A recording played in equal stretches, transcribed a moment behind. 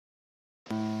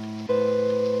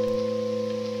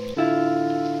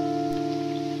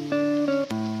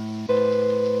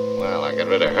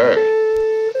rid of her.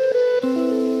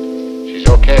 She's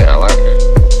okay, I like her.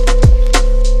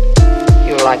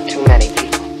 You like too many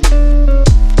people.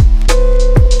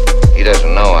 He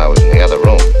doesn't know I was in the other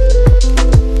room.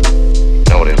 You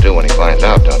know what he'll do when he finds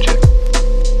out, don't you?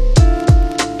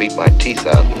 Beat my teeth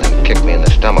out and then kick me in the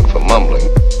stomach for mumbling.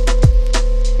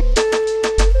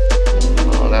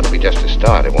 Oh, that'll be just a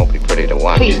start. It won't be pretty to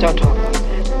watch. Please don't talk about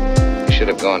that. You should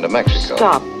have gone to Mexico.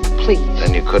 Stop, please.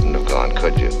 Then you couldn't have gone,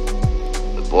 could you?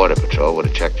 The Border Patrol would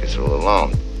have checked you through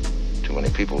alone. Too many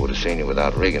people would have seen you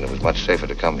without Regan. It was much safer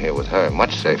to come here with her.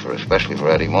 Much safer, especially for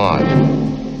Eddie Mars.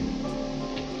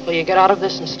 Will you get out of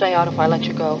this and stay out if I let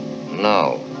you go?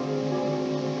 No.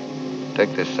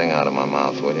 Take this thing out of my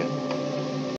mouth, will you?